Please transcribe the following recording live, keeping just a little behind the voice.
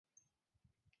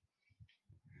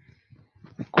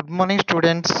morning,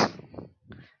 students.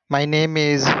 My name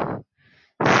is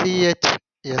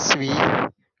CH.S.V.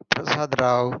 Prasad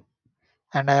Rao,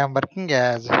 and I am working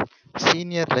as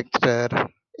senior lecturer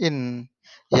in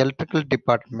electrical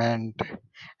department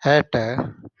at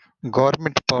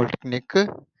Government Polytechnic,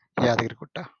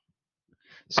 Yadgirgutta.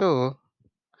 So,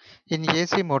 in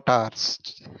AC Motors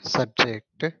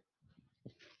subject,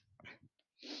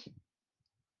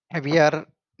 we are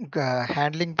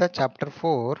handling the chapter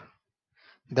 4,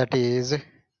 that is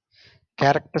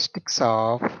characteristics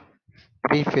of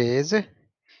three-phase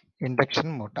induction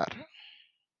motor.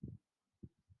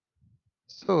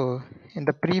 So, in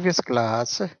the previous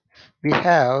class, we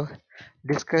have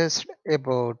discussed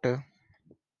about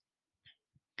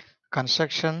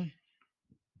construction,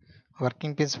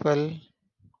 working principle,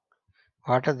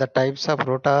 what are the types of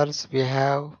rotors we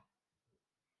have,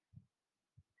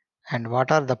 and what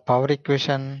are the power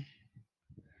equation,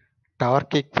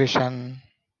 torque equation,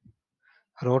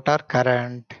 rotor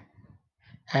current,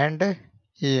 and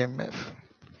EMF.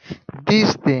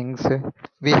 These things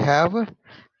we have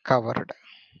covered.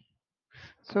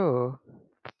 So,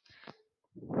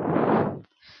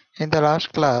 in the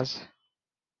last class,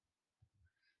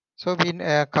 we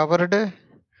covered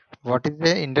what is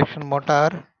the induction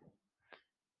motor,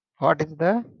 what is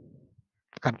the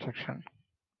construction.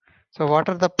 So what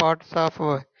are the parts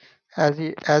of as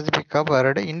we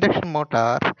covered, induction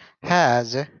motor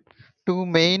has two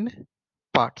main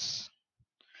parts.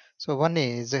 So one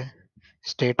is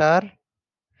stator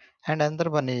and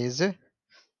another one is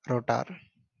rotor.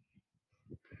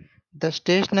 The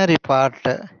stationary part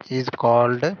is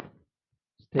called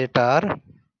stator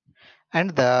and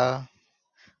the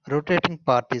rotating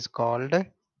part is called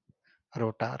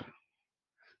rotor.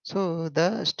 So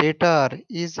the stator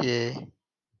is a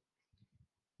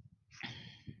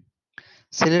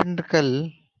cylindrical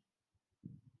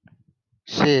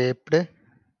shaped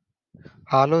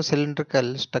hollow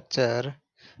cylindrical structure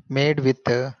made with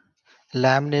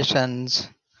laminations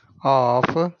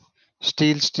of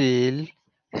steel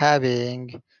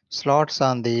having slots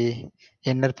on the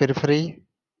inner periphery.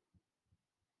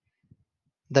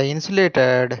 The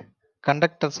insulated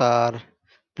conductors are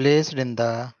placed in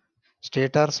the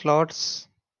stator slots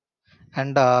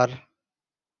and are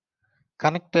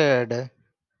connected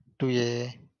to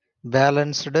a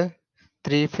balanced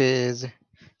three-phase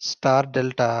star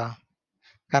delta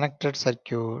connected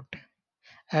circuit,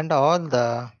 and all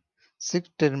the six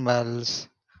terminals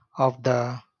of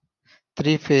the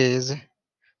three-phase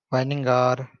winding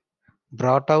are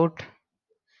brought out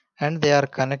and they are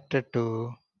connected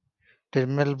to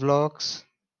terminal blocks,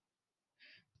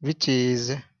 which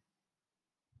is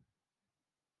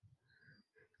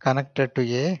connected to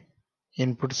a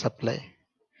input supply.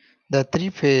 The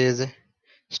three-phase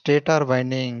stator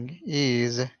winding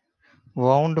is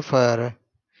wound for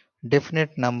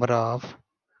definite number of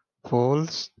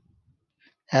poles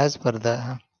as per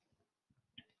the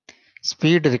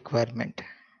speed requirement.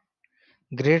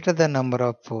 Greater the number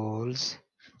of poles,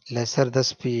 lesser the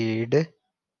speed,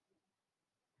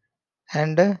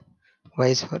 and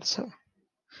vice versa.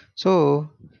 So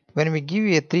when we give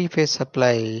a three-phase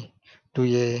supply to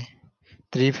a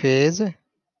three-phase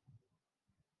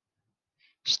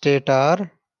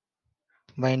stator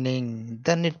winding,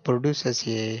 then it produces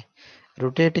a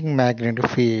rotating magnetic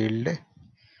field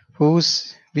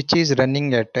which is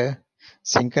running at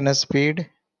synchronous speed,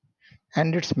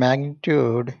 and its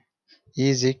magnitude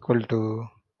is equal to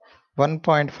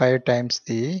 1.5 times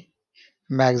the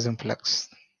maximum flux.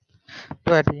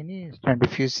 So at any instant,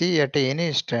 if you see at any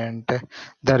instant,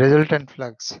 the resultant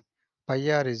flux pi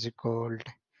r is equal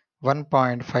to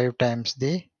 1.5 times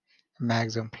the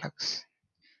maximum flux,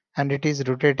 and it is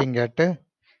rotating at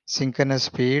synchronous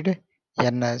speed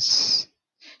ns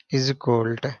is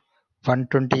equal to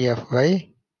 120 f by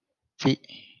p.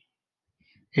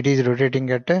 It is rotating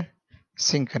at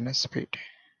synchronous speed.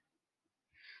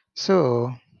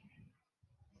 So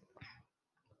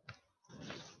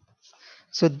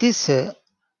this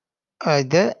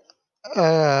the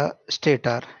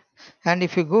stator, and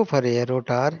if you go for a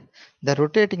rotor, the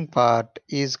rotating part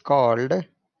is called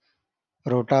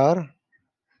rotor,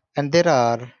 and there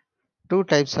are two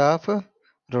types of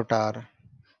rotor: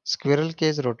 squirrel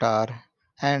cage rotor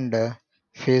and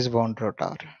phase bound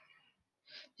rotor.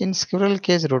 In squirrel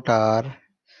cage rotor,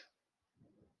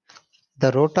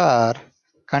 the rotor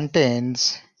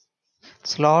contains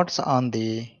slots on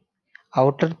the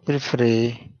outer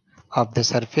periphery of the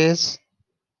surface,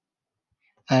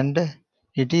 and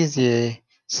it is a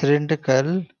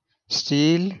cylindrical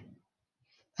steel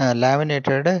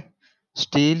laminated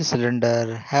steel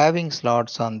cylinder having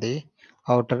slots on the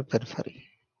outer periphery.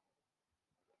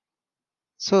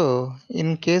 So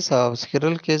in case of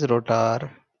squirrel cage rotor,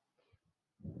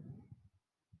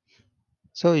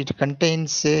 so it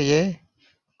contains a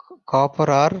copper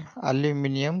or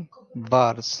aluminum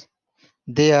bars.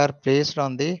 They are placed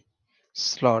on the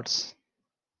slots.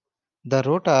 The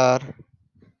rotor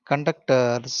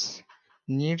conductors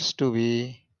needs to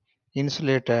be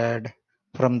insulated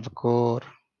from the core.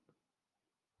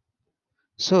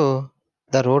 So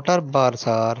the rotor bars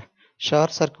are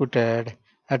short circuited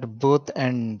at both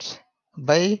ends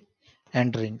by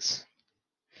end rings.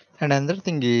 And another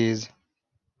thing is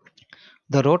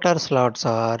the rotor slots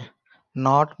are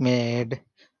not made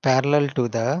parallel to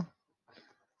the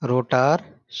rotor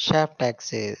shaft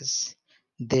axis.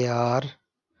 They are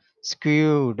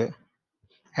skewed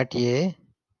at a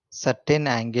certain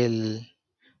angle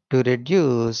to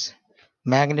reduce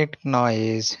magnetic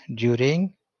noise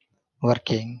during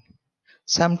working.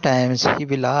 Sometimes he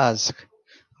will ask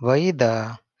why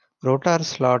the rotor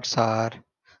slots are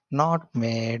not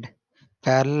made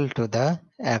parallel to the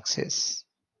axis.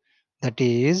 That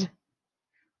is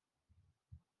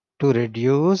to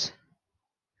reduce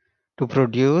to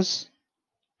produce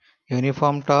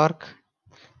uniform torque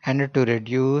and to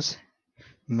reduce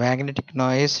magnetic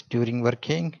noise during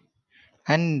working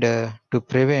and to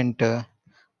prevent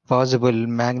possible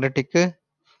magnetic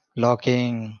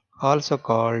locking, also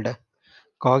called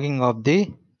cogging of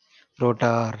the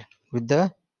rotor with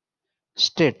the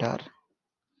stator.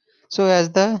 So as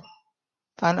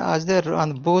they're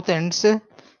on both ends,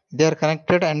 they are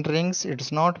connected end rings. It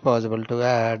is not possible to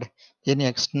add any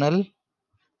external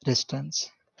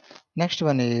resistance. Next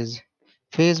one is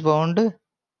phase bound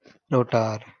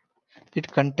rotor.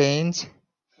 It contains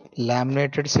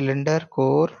laminated cylinder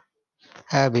core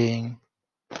having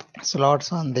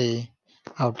slots on the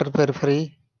outer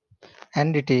periphery,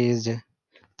 and it is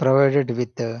provided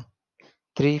with a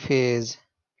three-phase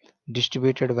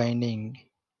distributed winding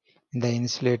in the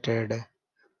insulated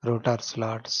rotor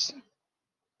slots,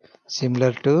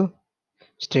 similar to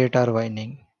stator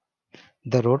winding.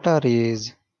 The rotor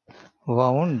is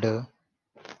wound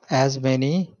as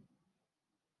many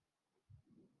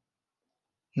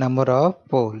number of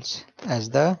poles as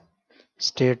the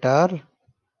stator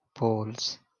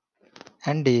poles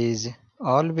and is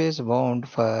always wound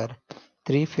for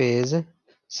three-phase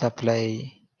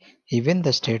supply. Even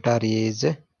the stator is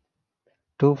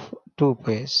two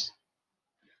two-phase.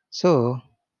 So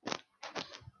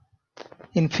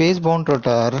in phase bound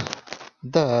rotor,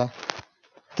 the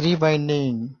three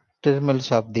binding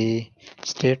terminals of the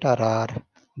stator are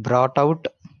brought out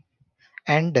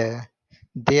and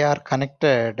they are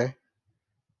connected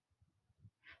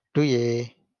to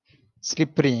a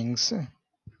slip rings,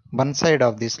 one side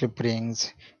of the slip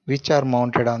rings, which are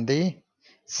mounted on the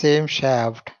same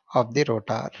shaft of the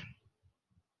rotor.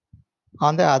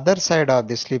 On the other side of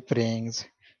the slip rings,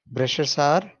 brushes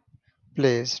are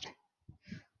placed.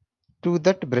 To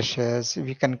that brushes,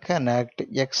 we can connect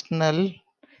external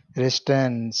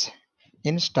resistance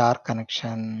in star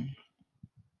connection.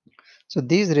 So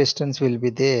these resistance will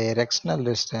be there, external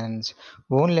resistance,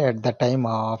 only at the time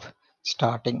of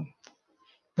starting.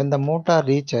 When the motor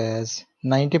reaches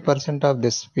 90% of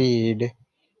the speed,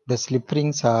 the slip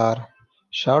rings are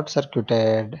short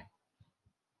circuited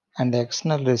and the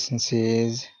external resistance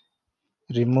is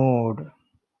removed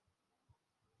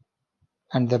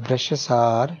and the brushes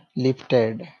are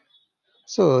lifted.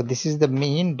 So this is the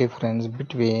main difference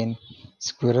between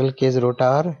squirrel cage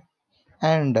rotor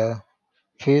and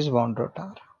phase wound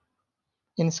rotor.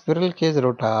 In squirrel cage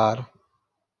rotor,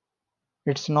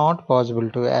 it's not possible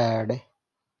to add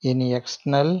any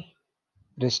external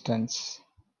resistance.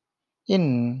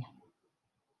 In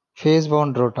phase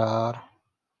wound rotor,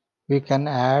 we can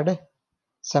add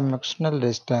some external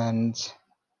resistance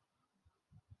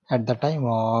at the time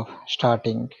of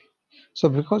starting. So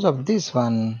because of this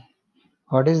one,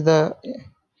 what is the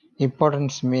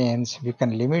importance means we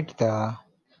can limit the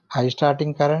high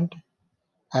starting current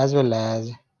as well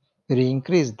as we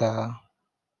increase the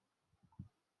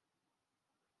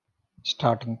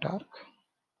starting torque.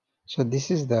 So this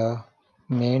is the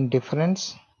main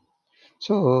difference.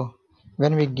 So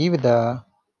when we give the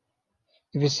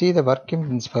if you see the working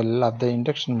principle of the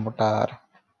induction motor,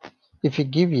 if you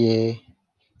give a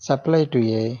supply to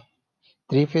a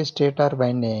three-phase stator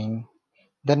winding,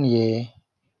 then a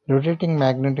rotating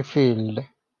magnetic field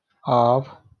of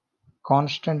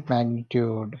constant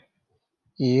magnitude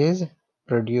is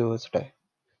produced,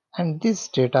 and this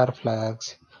stator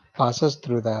flux passes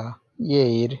through the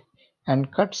air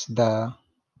and cuts the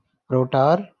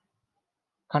rotor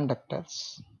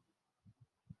conductors.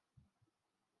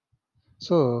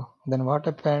 So then what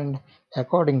happened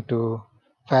according to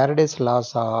Faraday's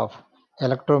laws of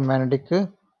electromagnetic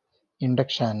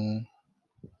induction,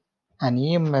 an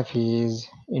EMF is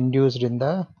induced in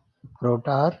the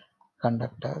rotor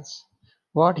conductors.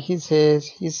 What he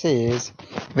says,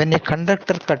 when a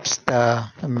conductor cuts the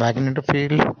magnetic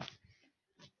field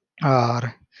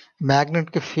or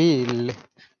magnetic field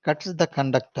cuts the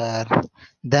conductor,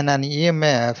 then an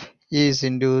EMF is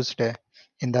induced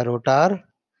in the rotor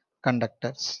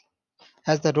conductors.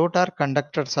 As the rotor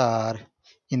conductors are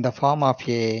in the form of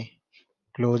a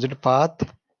closed path,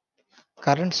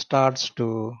 current starts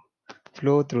to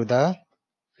flow through the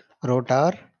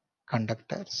rotor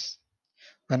conductors.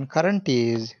 When current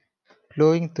is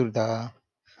flowing through the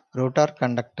rotor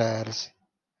conductors,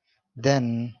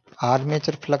 then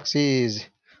armature flux is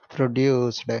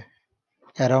produced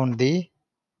around the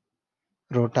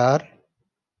rotor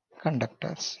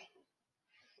conductors.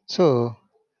 So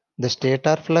the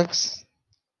stator flux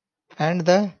and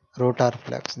the rotor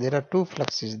flux, there are two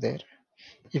fluxes there.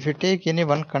 If you take any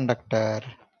one conductor,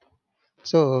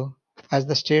 so as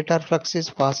the stator flux is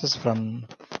passes from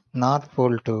north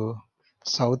pole to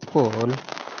south pole,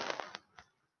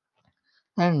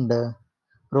 and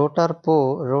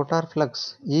rotor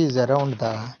flux is around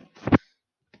the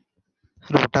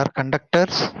rotor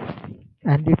conductors,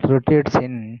 and it rotates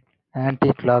in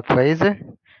anti-clockwise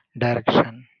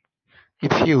direction.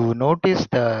 If you notice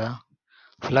the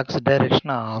flux direction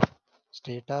of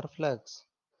stator flux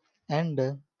and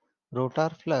rotor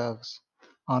flux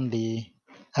on the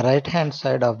right hand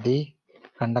side of the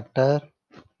conductor,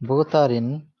 both are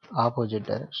in opposite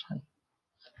direction,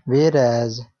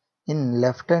 whereas in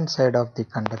left hand side of the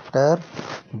conductor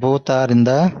both are in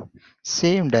the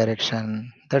same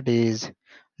direction, that is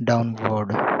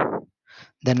downward.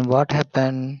 Then what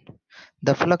happened?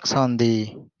 The flux on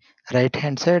the right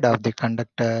hand side of the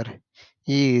conductor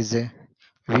is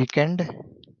weakened,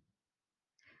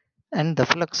 and the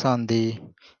flux on the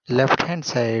left hand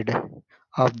side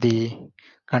of the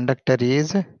conductor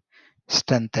is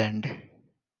strengthened.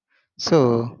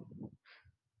 So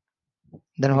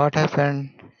then what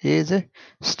happened is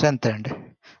strengthened.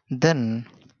 Then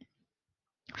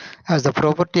as the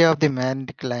property of the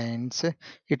magnetic lines,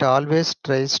 it always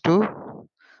tries to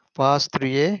pass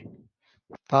through a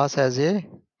pass as a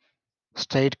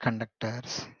straight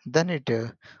conductors. Then it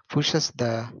pushes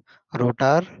the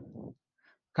rotor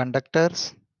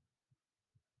conductors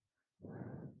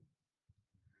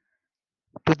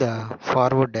to the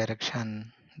forward direction,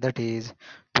 that is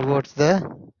towards the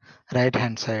right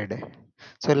hand side.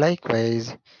 So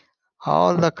likewise,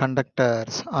 all the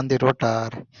conductors on the rotor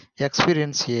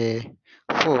experience a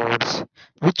force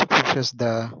which pushes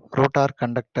the rotor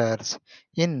conductors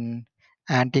in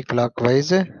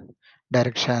anti-clockwise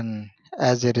direction.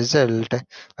 As a result,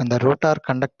 when the rotor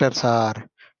conductors are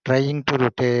trying to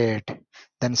rotate,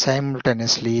 then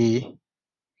simultaneously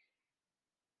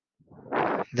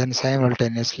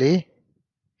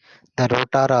the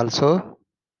rotor also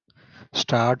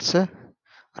starts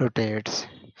rotates.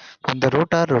 When the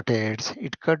rotor rotates,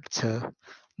 it cuts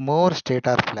more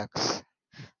stator flux.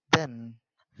 Then,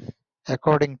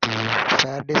 according to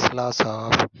Faraday's laws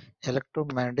of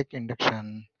electromagnetic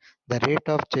induction, the rate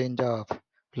of change of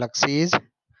flux is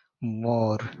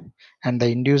more, and the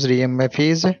induced EMF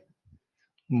is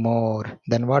more.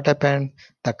 Then what happened?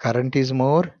 The current is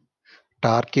more,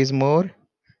 torque is more,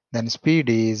 then speed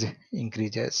is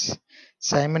increases.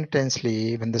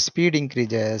 Simultaneously, when the speed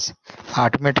increases,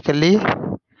 automatically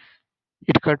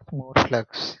it cuts more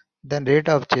flux. Then rate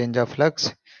of change of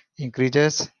flux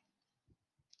increases,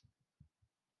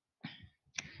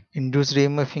 induced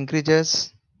EMF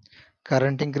increases,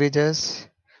 current increases,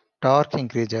 torque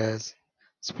increases,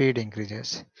 speed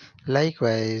increases.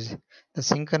 Likewise, the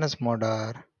synchronous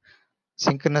motor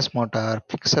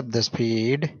picks up the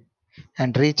speed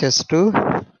and reaches to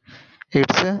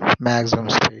its maximum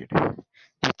speed,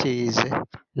 which is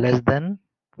less than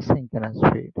synchronous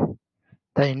speed.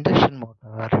 The induction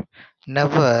motor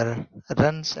never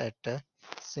runs at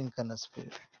synchronous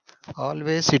speed.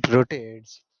 Always it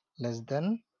rotates less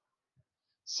than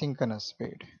synchronous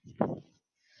speed.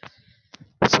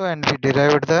 So, and we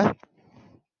derived the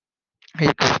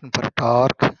equation for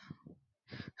torque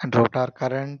and rotor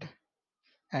current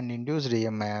and induced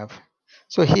EMF.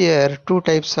 So here two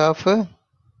types of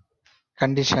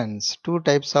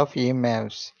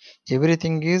EMFs.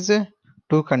 Everything is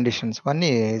two conditions. One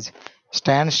is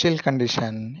standstill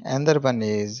condition, another one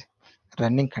is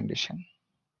running condition.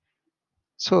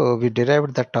 So we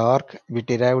derived the torque, we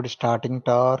derived starting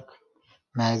torque,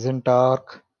 maximum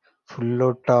torque, full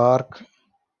load torque,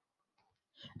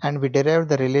 and we derived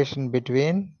the relation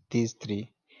between these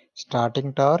three: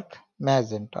 starting torque,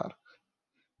 maximum torque.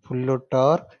 full load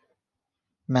torque,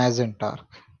 maximum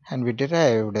torque, and we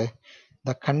derived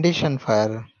the condition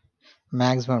for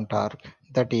maximum torque,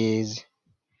 that is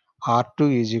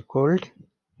R2 is equal to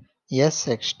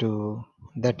SX2,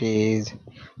 that is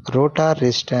rotor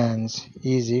resistance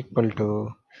is equal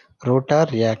to rotor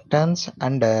reactance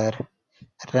under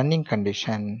running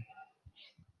condition.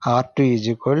 R2 is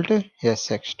equal to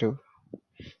SX2,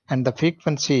 and the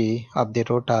frequency of the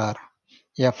rotor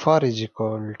Fr is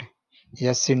equal to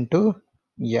S into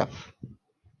F,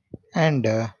 and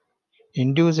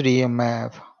induced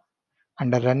EMF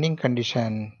under running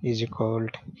condition is equal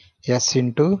to S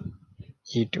into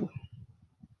E2.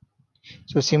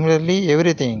 So similarly,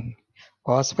 everything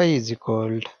cos phi is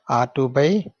equal to R2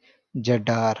 by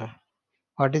ZR.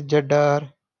 What is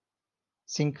ZR?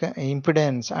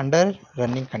 Impedance under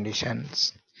running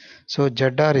conditions. So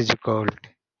ZR is equal to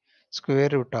square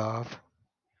root of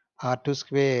R2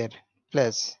 square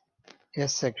plus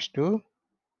SX2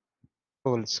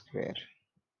 whole square.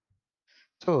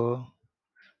 So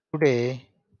today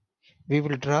we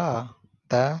will draw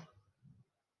the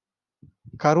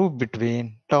curve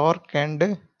between torque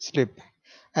and slip.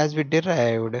 As we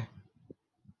derived,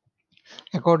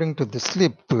 according to the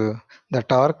slip, the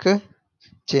torque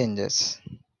changes,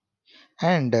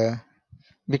 and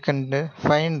we can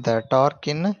find the torque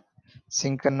in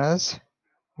synchronous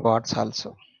watts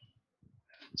also.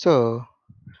 So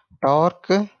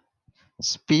torque,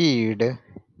 speed,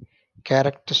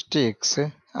 characteristics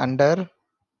under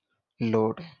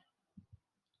load.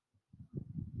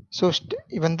 So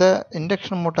even the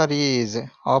induction motor is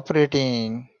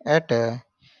operating at a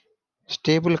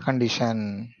stable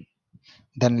condition,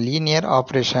 then linear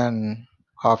operation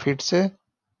of its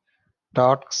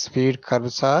torque speed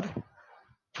curves are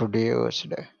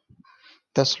produced.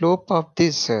 The slope of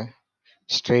this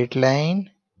straight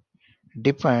line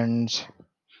depends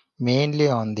mainly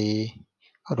on the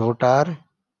rotor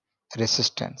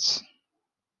resistance.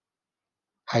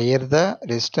 Higher the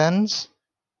resistance,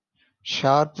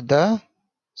 sharp the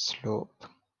slope.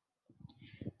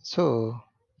 So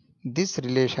this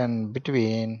relation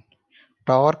between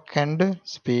torque and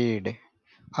speed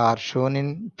are shown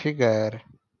in figure,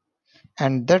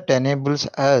 and that enables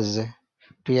us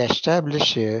to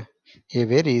establish a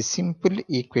very simple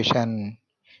equation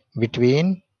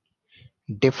between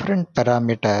different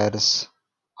parameters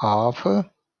of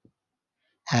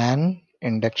an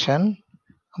induction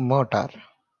motor.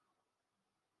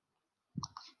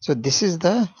 So this is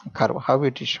the curve, how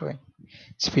it is showing.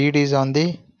 Speed is on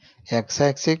the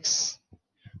x-axis,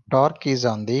 torque is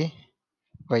on the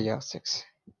y-axis.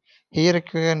 Here you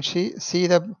can see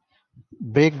the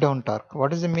breakdown torque.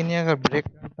 What is the meaning of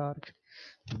breakdown torque?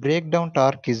 Breakdown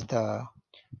torque is the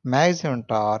maximum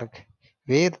torque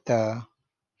where the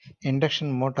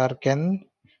induction motor can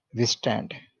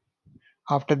withstand.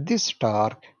 After this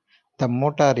torque, the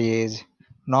motor is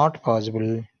not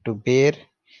possible to bear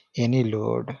any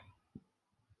load.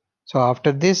 So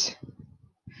after this,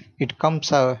 it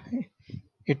comes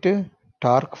it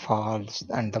torque falls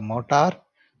and the motor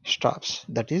stops.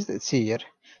 That is, see here,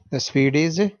 the speed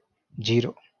is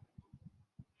 0.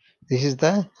 This is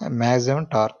the maximum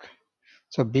torque.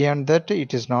 So beyond that,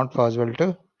 it is not possible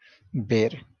to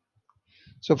bear.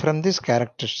 So from these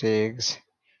characteristics,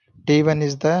 T1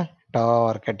 is the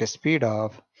torque at a speed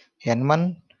of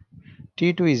N1,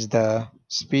 T2 is the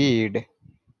speed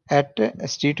at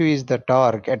T2 is the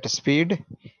torque at speed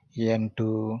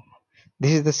N2.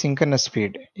 This is the synchronous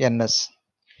speed Ns.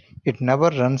 It never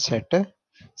runs at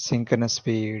synchronous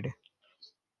speed.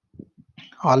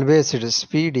 Always its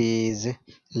speed is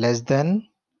less than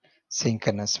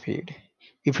synchronous speed.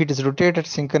 If it is rotated at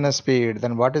synchronous speed,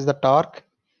 then what is the torque?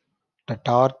 The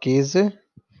torque is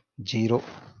 0.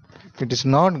 It is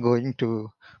not going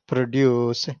to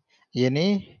produce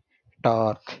any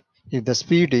torque if the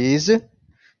speed is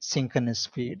synchronous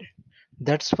speed.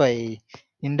 That's why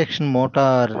induction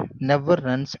motor never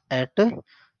runs at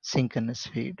synchronous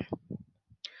speed.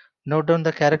 Note down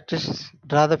the characteristics,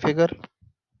 draw the figure.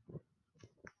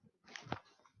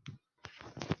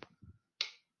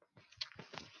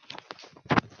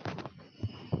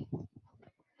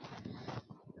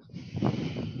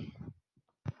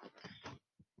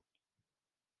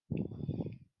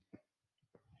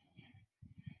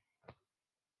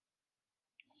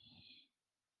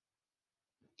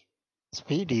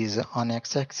 Speed is on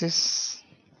x-axis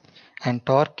and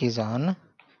torque is on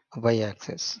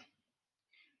y-axis.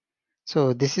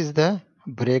 So this is the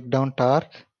breakdown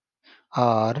torque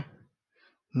or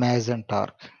maximum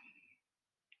torque.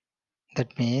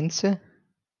 That means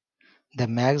the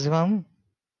maximum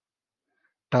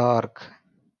torque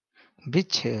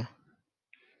which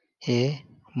a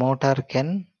motor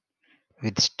can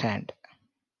withstand?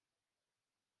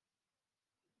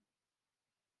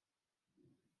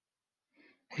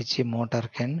 Which a motor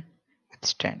can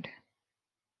withstand?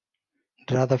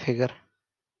 Draw the figure.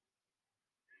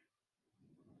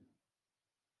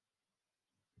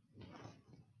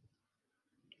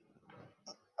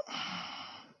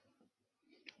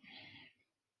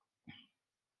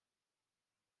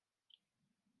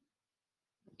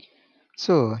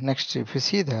 So next, if you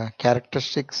see the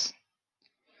characteristics,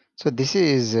 so this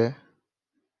is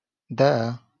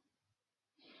the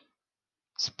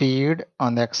speed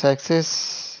on the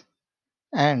x-axis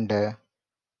and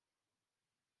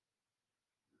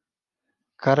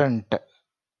current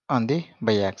on the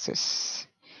y-axis.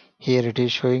 Here it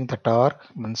is showing the torque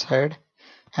one side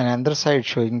and another side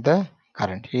showing the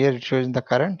current. Here it shows the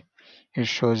current, it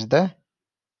shows the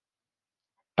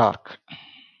torque.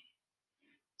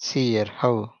 See here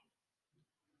how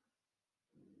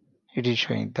it is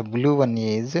showing. The blue one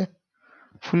is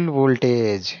full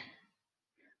voltage.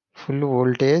 Full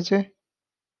voltage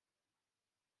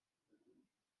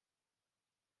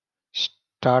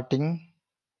starting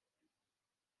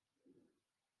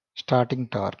starting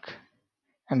torque.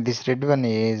 And this red one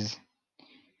is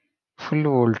full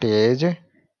voltage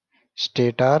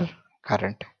stator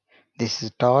current. This is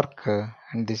torque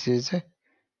and this is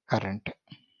current.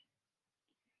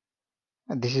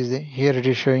 This is here it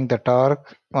is showing the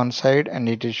torque one side and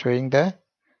it is showing the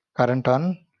current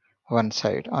on one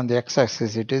side. On the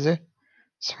x-axis it is a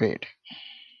speed.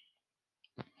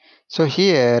 So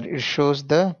here it shows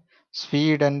the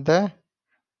speed and the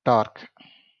torque.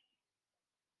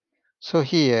 So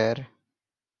here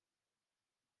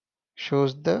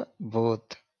shows the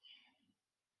both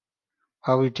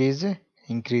how it is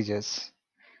increases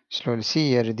slowly. See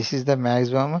here this is the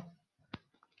maximum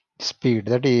speed,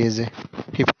 that is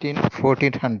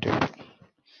 1400.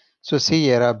 So see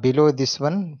here below this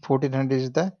one 1400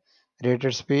 is the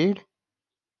rated speed,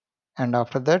 and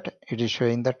after that it is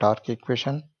showing the torque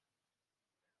equation,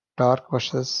 torque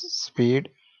versus speed.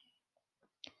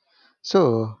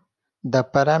 So the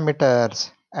parameters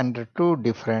under two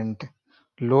different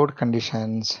load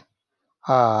conditions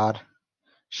are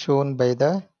shown by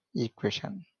the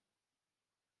equation.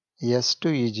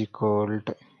 S2 is equal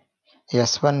to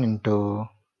S1 into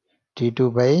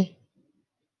T2 by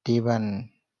T1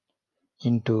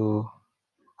 into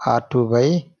R2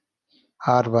 by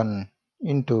R1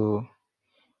 into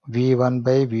V1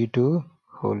 by V2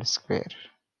 whole square.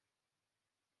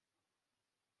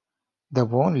 The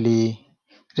only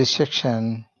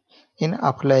restriction in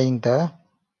applying the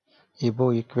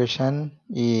above equation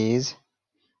is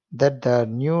that the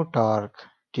new torque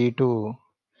T2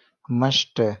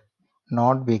 must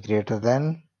not be greater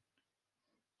than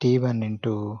T1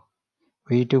 into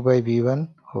V2 by V1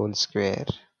 whole square.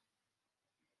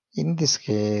 In this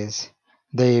case,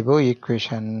 the above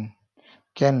equation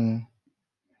can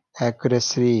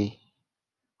accuracy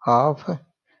of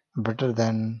better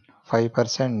than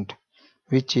 5%,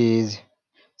 which is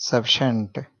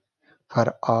sufficient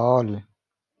for all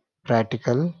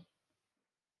practical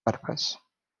purpose.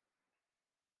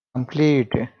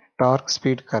 Complete torque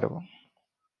speed curve.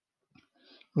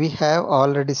 We have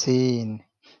already seen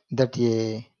that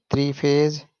a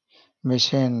three-phase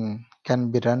machine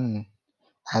can be run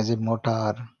as a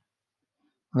motor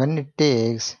when it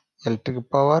takes electric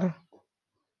power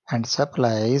and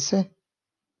supplies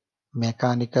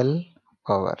mechanical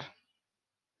power.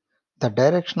 The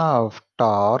direction of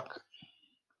torque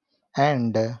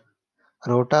and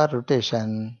rotor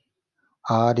rotation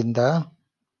are in the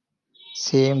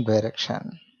same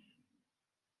direction.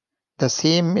 The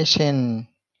same machine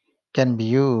can be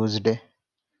used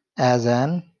as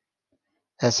an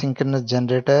asynchronous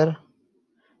generator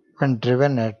when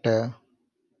driven at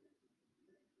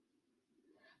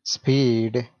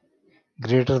speed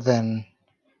greater than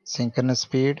synchronous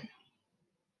speed.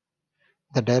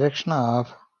 The direction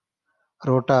of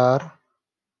rotor,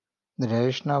 the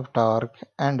direction of torque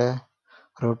and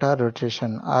rotor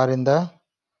rotation are in the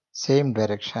same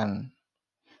direction.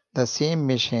 The same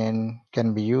machine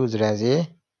can be used as a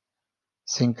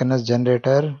synchronous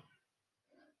generator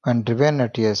when driven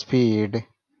at a speed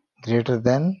greater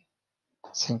than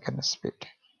synchronous speed.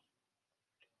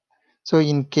 So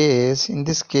in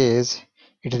this case,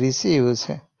 it receives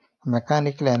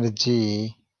mechanical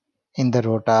energy in the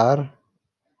rotor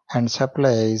and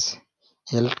supplies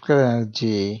electrical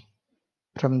energy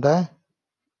from the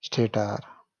stator.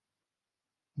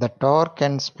 The torque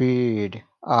and speed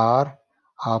are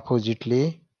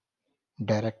oppositely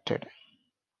directed.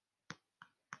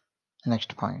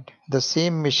 Next point. The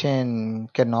same machine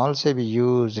can also be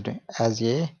used as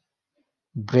a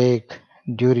brake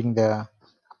during the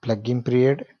plug-in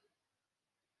period.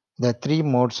 The three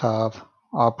modes of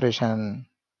operation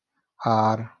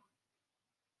are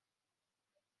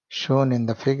shown in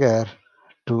the figure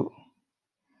 2,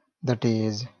 that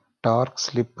is torque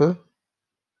slip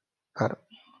curve.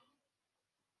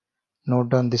 Note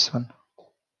down this one.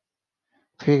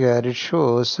 Figure it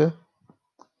shows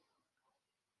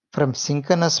from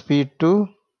synchronous speed to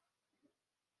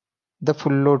the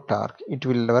full load torque. It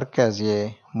will work as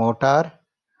a motor.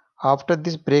 After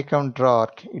this breakdown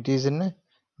torque, it is in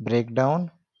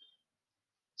breakdown.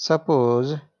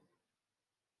 Suppose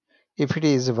if it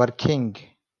is working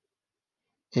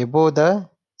above the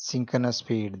synchronous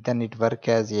speed, then it work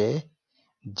as a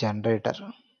generator.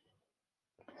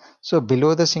 So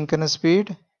below the synchronous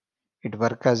speed, it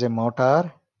work as a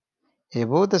motor.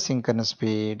 Above the synchronous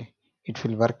speed, it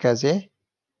will work as a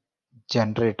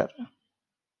generator.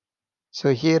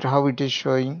 So here how it is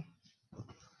showing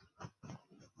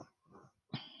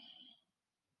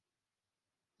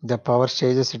the power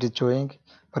stages, it is showing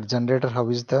for generator how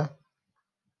is the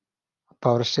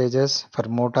power stages, for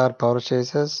motor power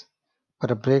stages,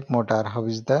 for a brake motor how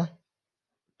is the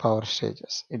power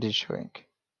stages it is showing.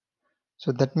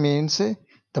 So that means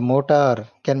the motor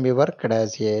can be worked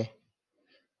as a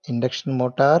induction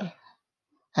motor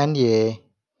and a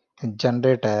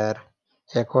generator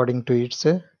according to its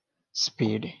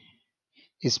speed.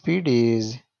 If speed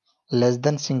is less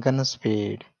than synchronous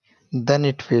speed, then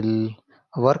it will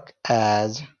work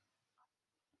as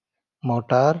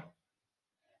motor,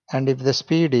 and if the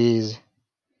speed is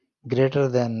greater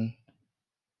than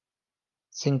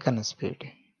synchronous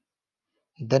speed,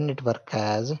 then it work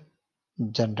as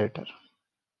generator.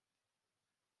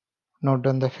 Note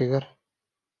down the figure.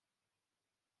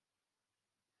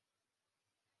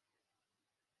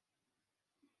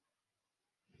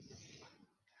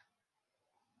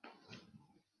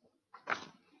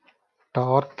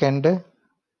 Torque and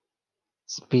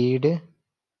speed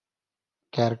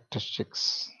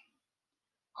characteristics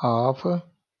of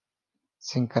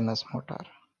synchronous motor.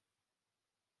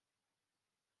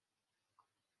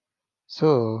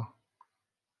 So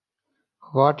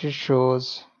what it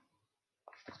shows,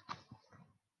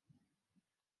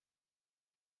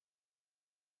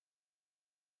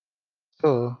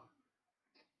 so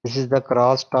this is the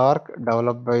cross torque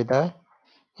developed by the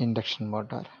induction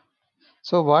motor.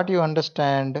 So what you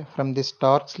understand from this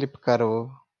torque slip curve,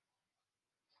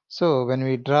 so when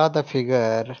we draw the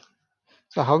figure,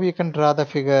 so how we can draw the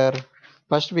figure?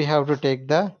 First we have to take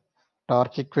the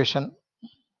torque equation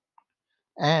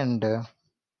and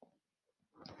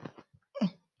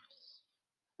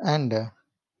and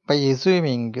by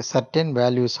assuming certain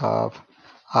values of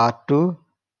R2,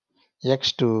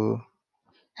 X2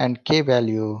 and K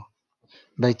value,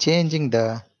 by changing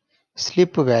the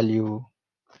slip value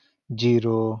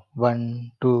 0,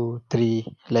 1, 2,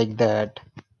 3 like that,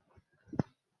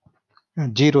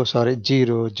 0 sorry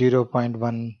 0,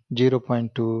 0.1,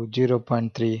 0.2,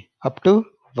 0.3 up to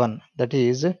 1, that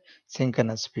is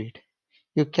synchronous speed.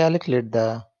 You calculate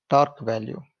the torque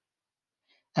value,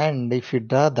 and if you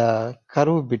draw the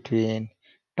curve between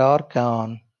torque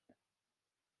on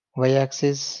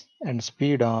y-axis and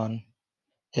speed on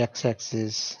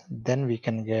x-axis, then we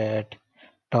can get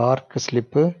torque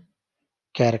slip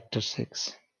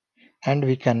characteristics, and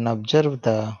we can observe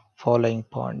the following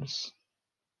points.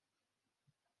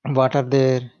 What are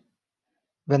there?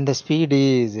 When the speed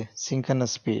is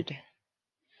synchronous speed,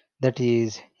 that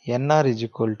is nr is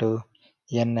equal to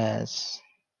ns.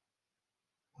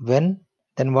 When?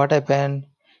 Then what happened?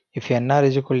 If nr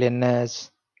is equal to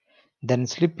ns, then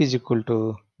slip is equal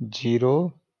to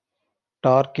 0,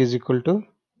 torque is equal to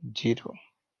 0.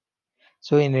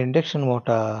 So in induction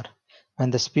motor, when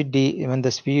the speed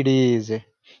is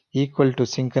equal to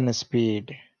synchronous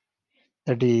speed,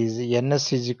 that is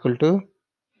ns is equal to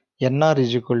nr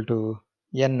is equal to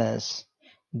ns,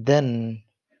 then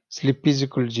slip is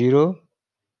equal to 0,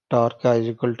 torque is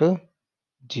equal to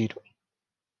 0.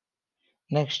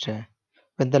 Next,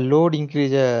 when the load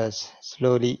increases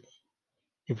slowly,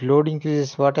 if load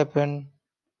increases, what happen?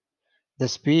 The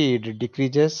speed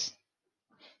decreases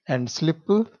and slip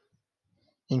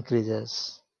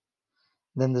increases.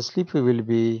 Then the slip will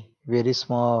be very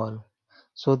small.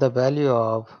 So the value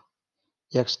of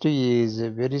x2 is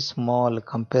very small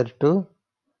compared to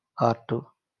r2.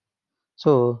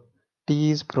 So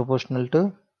t is proportional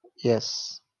to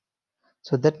s.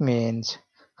 So that means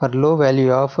for low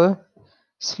value of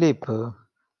slip,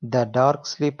 the torque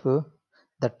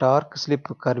slip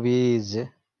curve is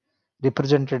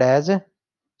represented as a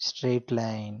straight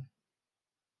line.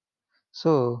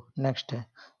 So next,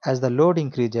 as the load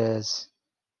increases,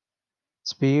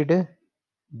 speed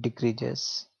decreases.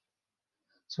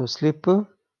 So slip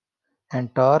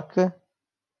and torque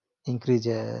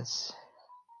increases.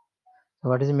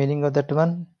 What is the meaning of that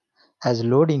one? As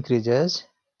load increases,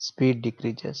 speed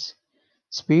decreases.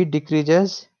 Speed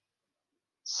decreases,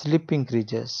 slip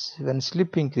increases. When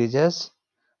slip increases,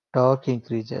 torque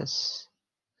increases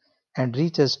and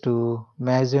reaches to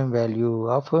maximum value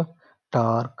of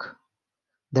torque,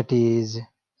 that is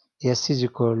S is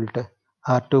equal to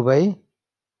R2 by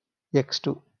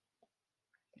X2.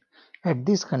 At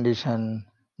this condition,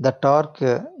 the torque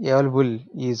available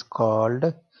is called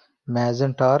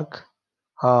Mason torque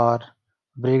or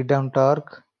breakdown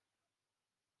torque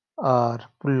or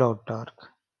pull-out torque.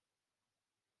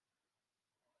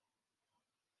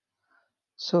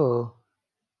 So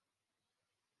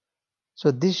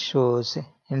this shows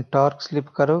in torque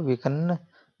slip curve we can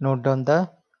note down the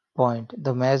point.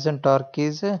 The Mason torque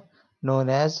is known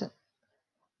as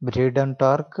breakdown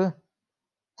torque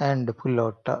and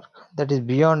pull-out torque. That is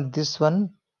beyond this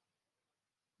one,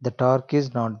 the torque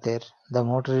is not there. The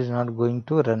motor is not going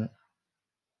to run.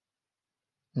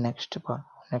 Next part.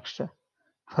 Next.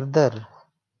 Further,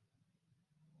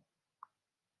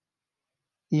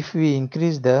 if we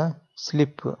increase the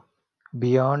slip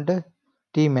beyond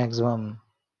T maximum,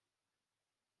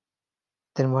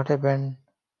 then what happened?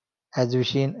 As we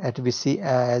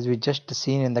just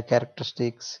seen in the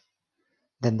characteristics,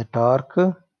 then the torque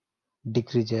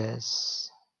decreases.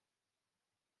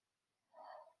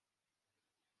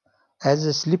 As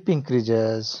the slip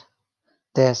increases,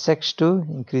 the SX2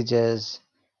 increases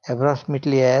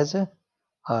approximately as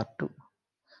R2.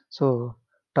 So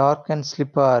torque and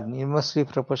slip are inversely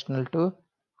proportional to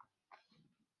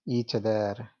each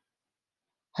other.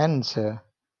 Hence,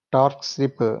 torque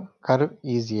slip curve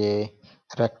is a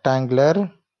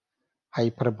rectangular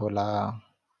hyperbola.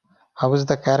 How is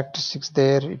the characteristics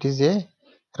there? It is a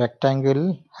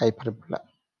rectangle hyperbola.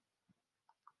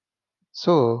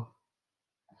 So,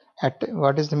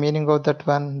 what is the meaning of that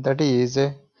one? That is,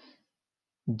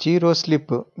 zero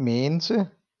slip means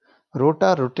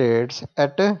rotor rotates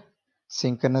at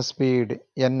synchronous speed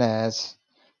ns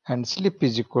and slip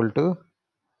is equal to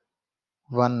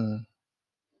 1.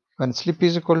 When slip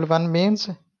is equal to 1 means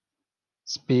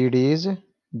speed is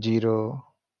 0.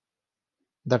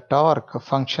 The torque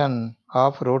function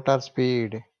of rotor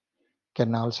speed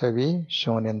can also be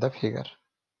shown in the figure.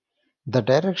 The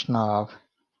direction of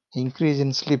increase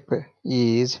in slip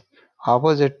is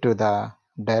opposite to the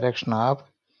direction of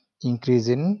increase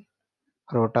in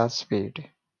rotor speed.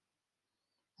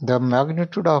 The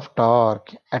magnitude of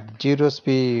torque at zero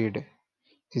speed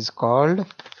is called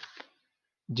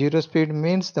zero speed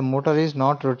means the motor is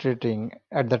not rotating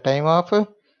at the time of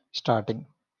starting.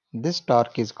 This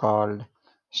torque is called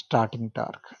starting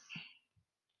torque.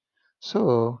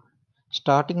 So,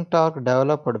 starting torque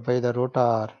developed by the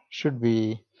rotor should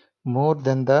be more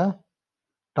than the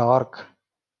torque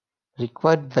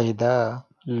required by the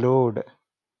load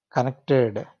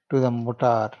connected to the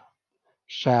motor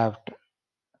shaft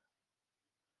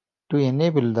to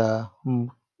enable the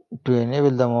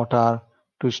motor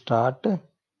to start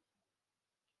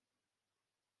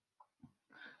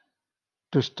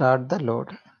the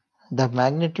load. The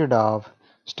magnitude of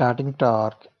starting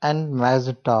torque and max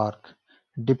torque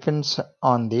depends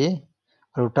on the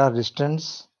rotor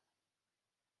distance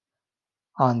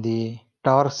on the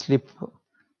torque slip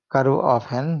curve of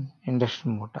an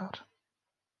induction motor.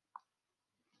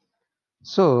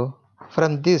 So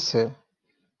from this,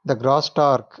 the gross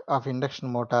torque of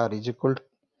induction motor is equal to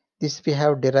this we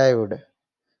have derived,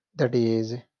 that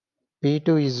is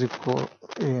P2 is equal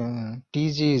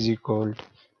Tg is equal to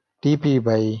Tp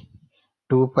by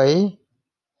 2 pi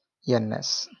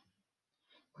ns,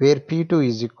 where P2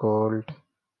 is equal to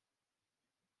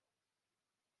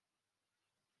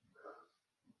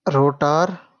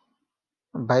rotor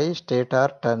by stator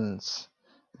turns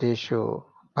ratio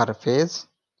per phase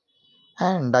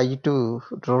and I2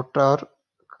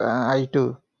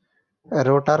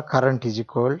 rotor current is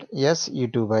equal to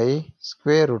SE2 by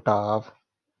square root of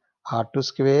R2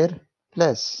 square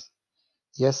plus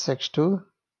SX2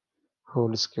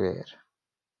 whole square,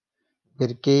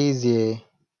 where K is a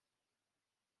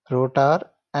rotor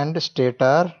and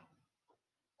stator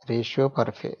ratio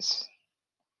per phase.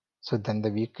 So then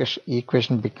the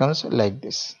equation becomes like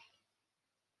this.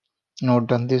 Note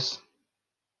down this.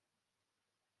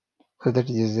 So that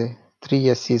is a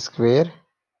 3SC square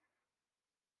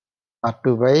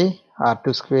R2 by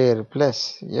R2 square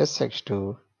plus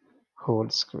SX2 whole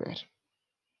square.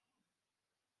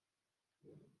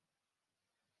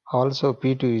 Also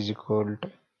P2 is equal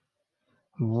to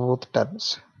both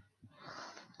terms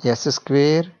S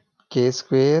square k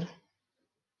square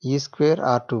e square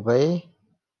r2 by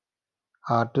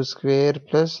r2 square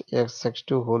plus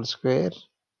x2 whole square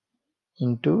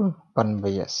into 1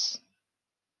 by s.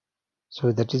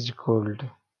 So that is equal to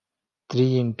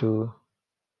 3 into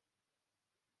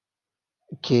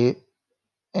k,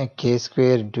 k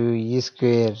square into e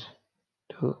square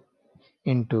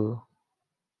into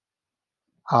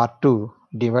r2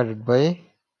 divided by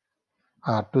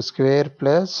r2 square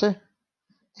plus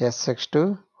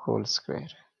sx2 whole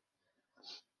square.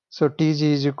 So Tg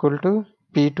is equal to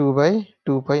P2 by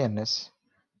 2 pi ns.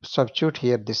 Substitute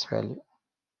here this value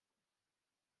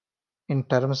in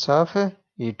terms of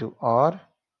E2, or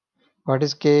what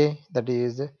is K? That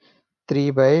is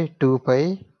 3 by 2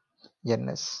 pi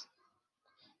ns.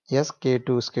 Yes,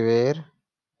 K2 square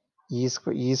E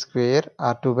square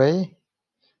R2 by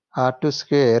R2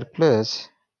 square plus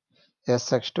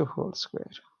Sx2 whole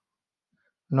square.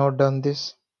 Note down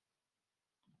this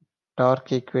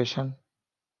torque equation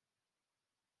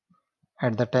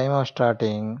at the time of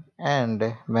starting and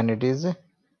when it is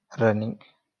running.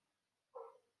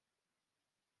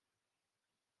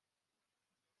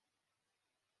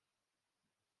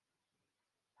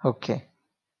 Okay,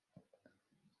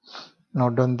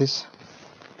 note down this.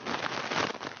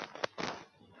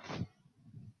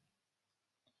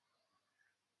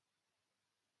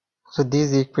 So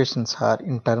these equations are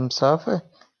in terms of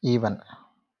E1.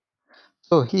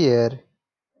 So here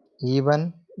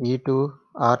E1, E2,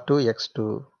 R2,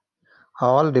 X2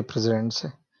 all represents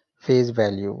phase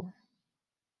value.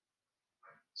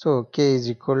 So K is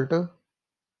equal to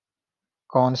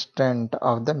constant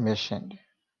of the machine.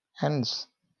 Hence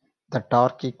the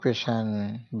torque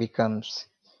equation becomes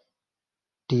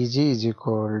Tg is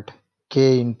equal to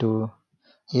K into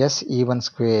S E1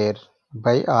 square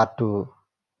by R2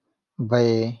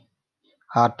 by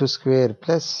R2 square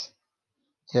plus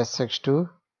Sx2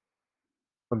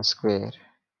 whole square.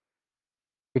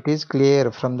 It is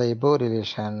clear from the above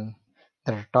relation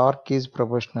that torque is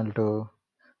proportional to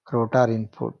rotor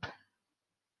input.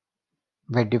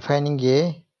 By defining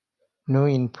a new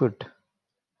input,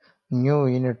 new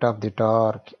unit of the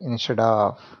torque instead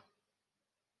of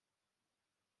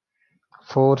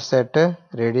force at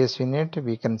radius unit,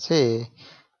 we can say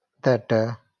that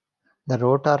the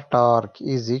rotor torque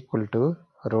is equal to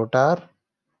rotor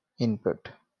input.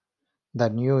 The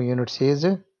new unit is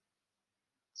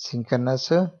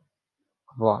synchronous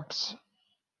watts.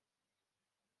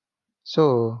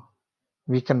 So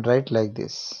we can write like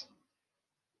this.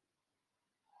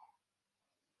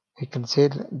 We can say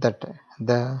that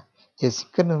a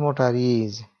synchronous motor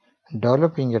is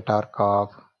developing a torque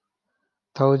of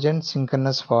 1000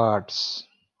 synchronous watts.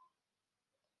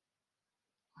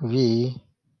 We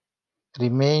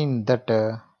remain that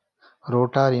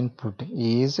rotor input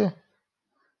is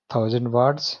 1000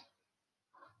 watts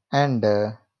and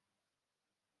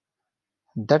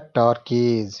that torque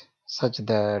is such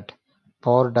that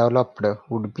power developed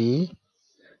would be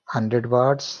 100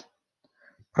 watts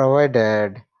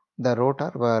provided the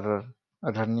rotor were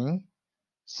running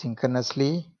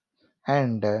synchronously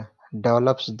and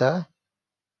develops the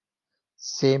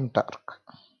same torque,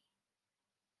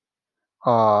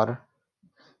 or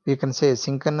we can say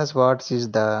synchronous watts is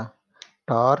the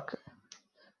torque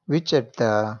which at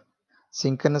the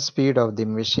synchronous speed of the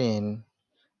machine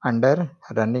under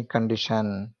running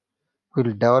condition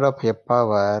will develop a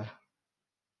power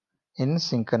in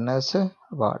synchronous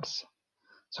watts.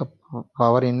 So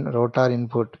power in rotor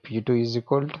input P2 is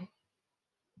equal to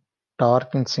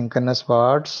torque in synchronous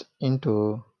watts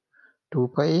into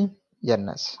 2 pi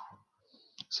ns.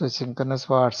 So synchronous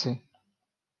watts,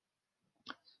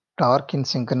 torque in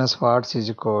synchronous watts is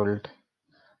equal to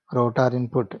rotor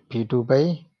input P2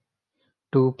 by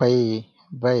 2 pi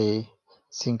by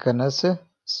synchronous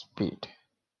speed.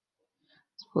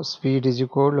 So speed is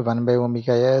equal to 1 by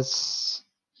omega s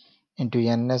into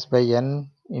ns by n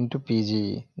into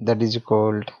pg, that is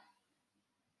equal to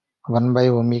 1 by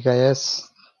omega s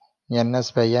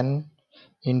ns by n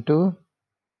into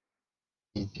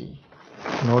pg.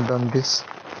 Note down this.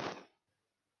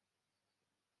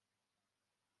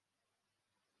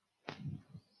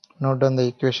 Note down the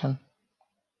equation.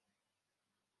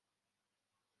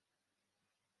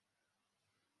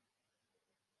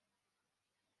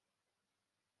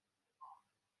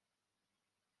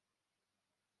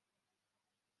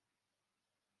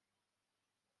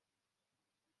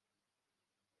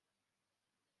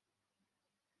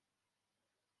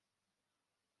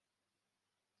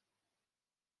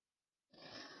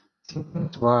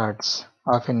 Synchronous watts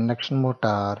of an induction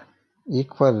motor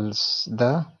equals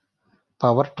the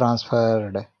power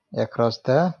transferred across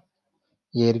the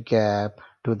air gap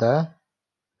to the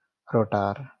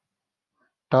rotor.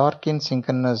 Torque in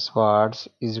synchronous watts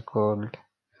is called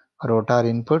rotor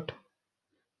input,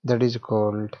 that is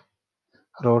called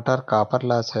rotor copper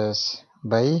losses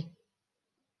by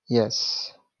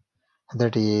S,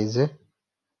 that is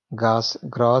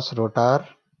gross rotor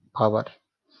power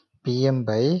Pm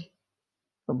by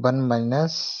 1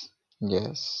 minus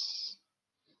S.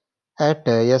 At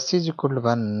S is equal to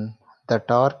 1, the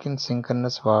torque in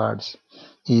synchronous watts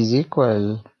is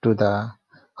equal to the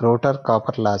rotor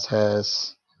copper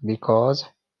losses because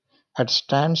at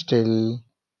standstill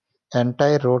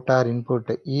entire rotor input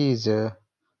is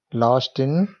lost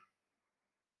in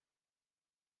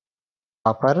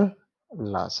copper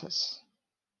losses.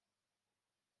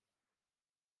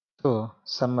 So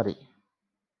summary,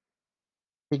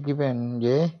 we given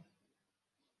a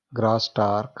gross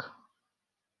torque.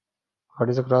 What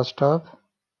is the gross torque?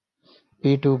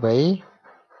 P2 by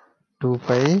 2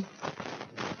 pi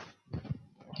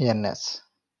ns.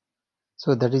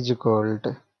 So that is equal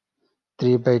to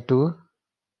 3 by 2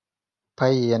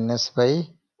 pi ns by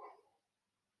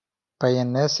pi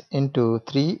ns into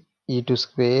 3 e2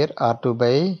 square r2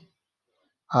 by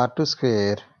r2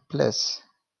 square plus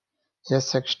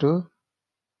sx2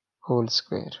 whole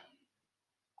square.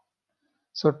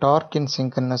 So torque in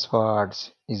synchronous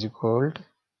watts is equal to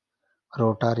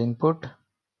rotor input,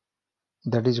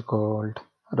 that is called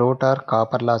rotor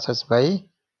copper losses by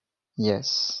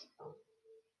S.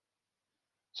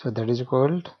 So that is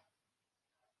called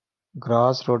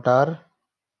gross rotor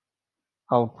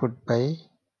output by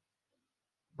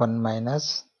 1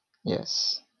 minus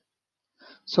S.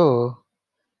 So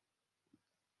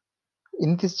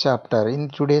in this chapter, in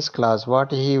today's class,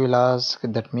 what he will ask,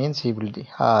 that means he will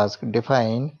ask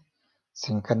define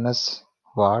synchronous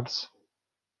watts.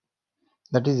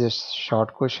 That is a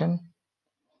short question.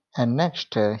 And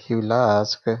next he will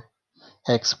ask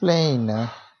explain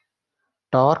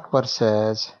torque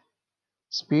versus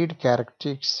speed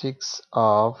characteristics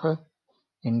of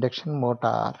induction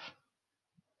motor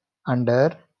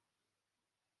under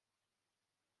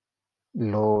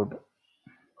load.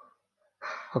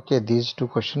 Okay, these two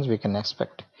questions we can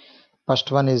expect.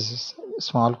 First one is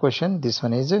small question, this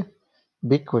one is a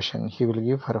big question. He will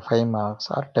give for 5 marks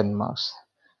or 10 marks.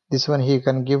 This one he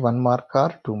can give 1 mark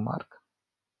or 2 mark.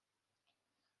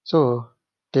 So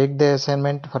take the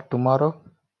assignment for tomorrow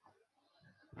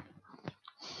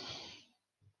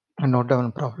and note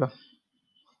down problem.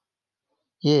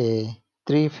 A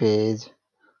 3-phase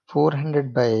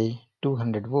 400 by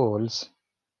 200 volts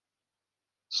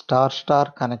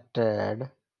star connected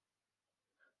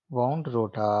wound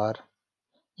rotor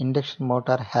induction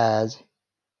motor has,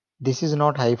 this is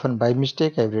not hyphen, by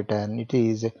mistake I've written, it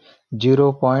is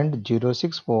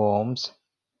 0.06 ohms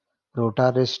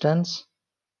rotor resistance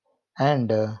and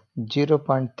 0.3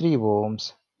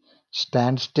 ohms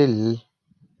standstill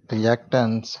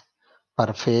reactance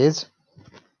per phase.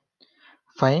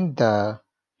 Find the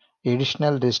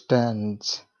additional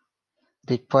resistance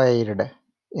required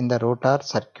in the rotor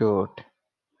circuit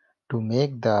to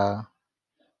make the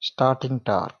starting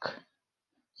torque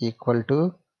equal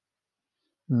to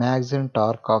maximum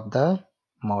torque of the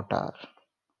motor.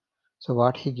 So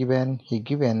what he given? He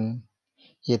given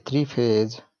a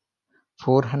 3-phase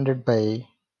 400 by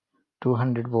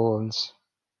 200 volts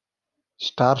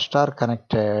star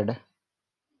connected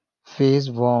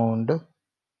phase wound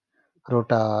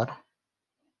rotor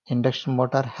induction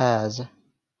motor has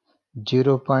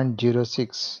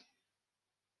 0.06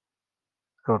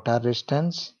 rotor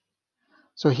resistance.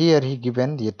 So here he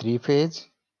given the 3-phase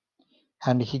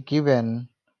and he given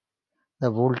the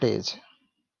voltage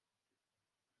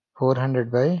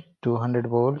 400 by 200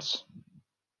 volts.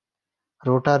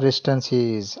 Rotor resistance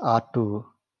is R2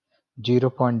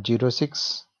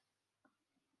 0.06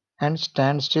 and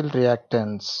standstill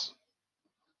reactance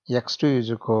X2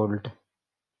 is equal to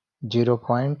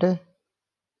 0.3,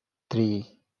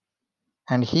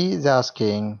 and he is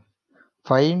asking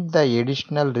find the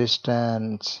additional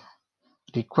resistance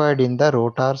required in the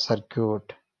rotor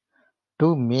circuit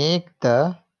to make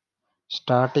the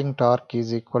starting torque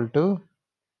is equal to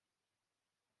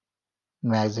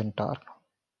maximum torque.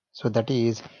 So that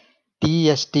is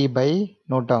TST by,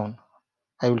 note down,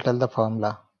 I will tell the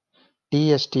formula.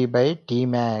 TST by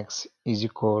Tmax is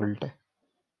equal to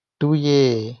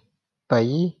 2A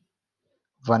by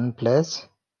 1 plus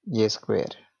A square.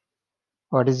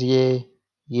 What is A?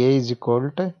 A is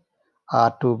equal to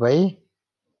R2 by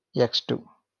X2.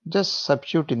 Just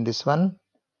substitute in this one,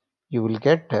 you will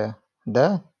get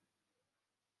the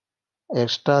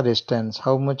extra resistance,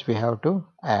 how much we have to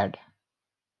add.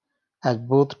 As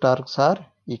both torques are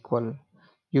equal,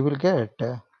 you will get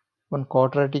one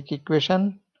quadratic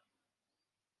equation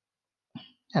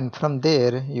and from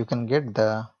there you can get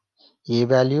the A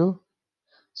value.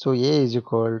 So A is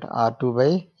equal to R2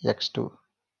 by X2.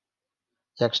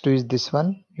 X2 is this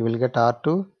one, you will get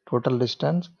R2 total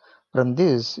distance. From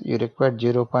this you require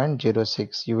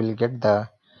 0.06, you will get the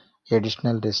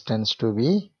additional distance to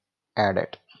be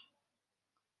added.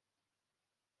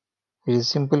 It is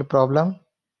simple problem.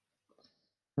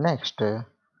 Next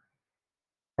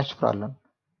problem.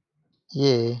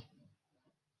 A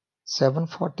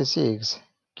 746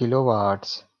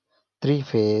 kilowatts 3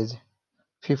 phase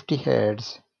 50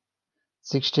 Hz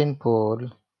 16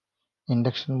 pole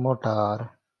induction motor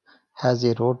has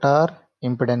a rotor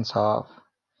impedance of,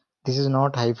 this is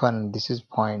not hyphen, this is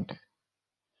point,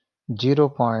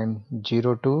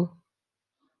 0.02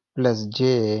 plus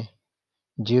J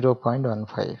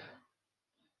 0.15,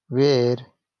 where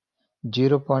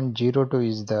 0.02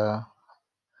 is the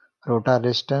rotor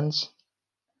resistance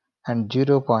and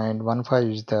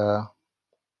 0.15 is the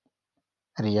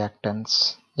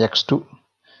reactance X2.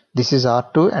 This is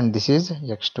R2 and this is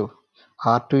X2.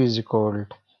 R2 is equal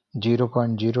to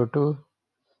 0.02,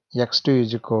 X2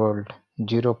 is equal to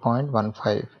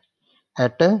 0.15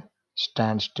 at a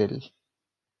standstill.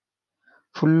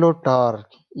 Full load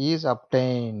torque is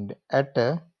obtained at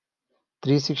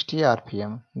 360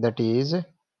 rpm, that is,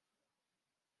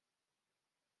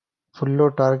 full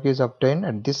load torque is obtained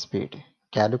at this speed.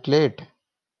 Calculate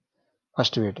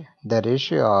first bit the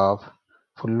ratio of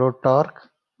full load torque.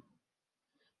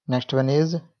 Next one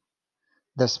is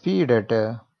the speed at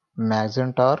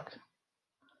maximum torque.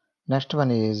 Next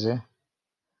one is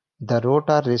the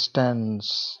rotor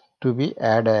resistance to be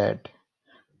added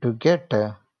to get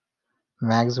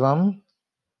maximum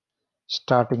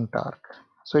starting torque.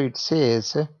 So it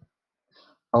says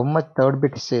how much, third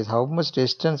bit says how much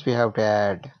resistance we have to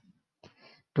add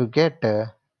to get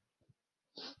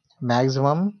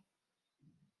maximum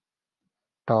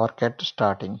torque at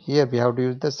starting. Here we have to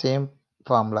use the same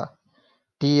formula.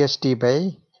 TST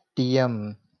by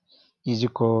Tm is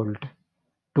equal to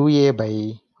 2a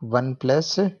by 1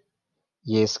 plus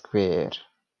a square.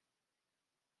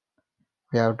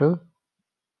 We have to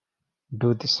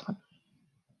do this one.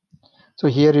 So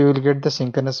here you will get the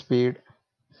synchronous speed.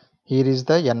 Here is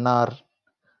the NR.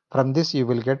 From this you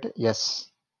will get S.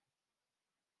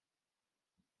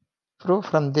 So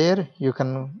from there you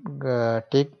can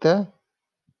take the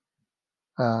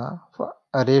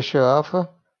a ratio of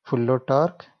full load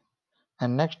torque,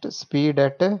 and next speed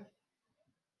at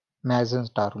maximum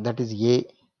torque, that is A.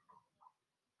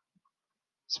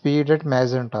 Speed at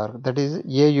maximum torque, that is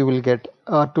A, you will get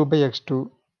R2 by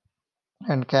X2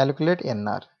 and calculate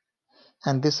NR.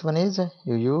 And this one is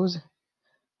you use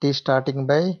T starting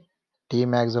by T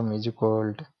maximum is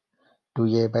equal to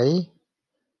 2A by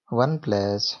 1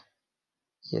 plus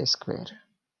A square.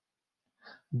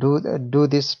 Do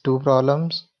these two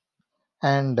problems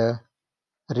and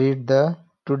read the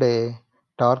today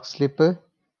torque slip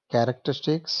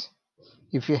characteristics.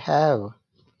 If you have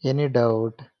any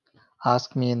doubt,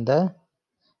 ask me in the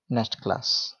next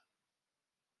class.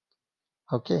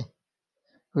 Okay,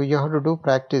 you have to do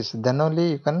practice, then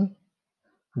only you can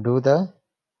do the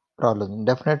problem.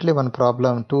 Definitely one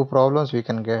problem, two problems we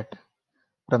can get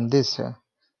from this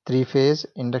three-phase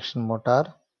induction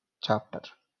motor chapter.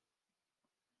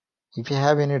 If you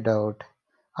have any doubt,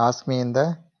 ask me in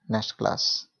the next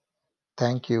class.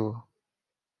 Thank you.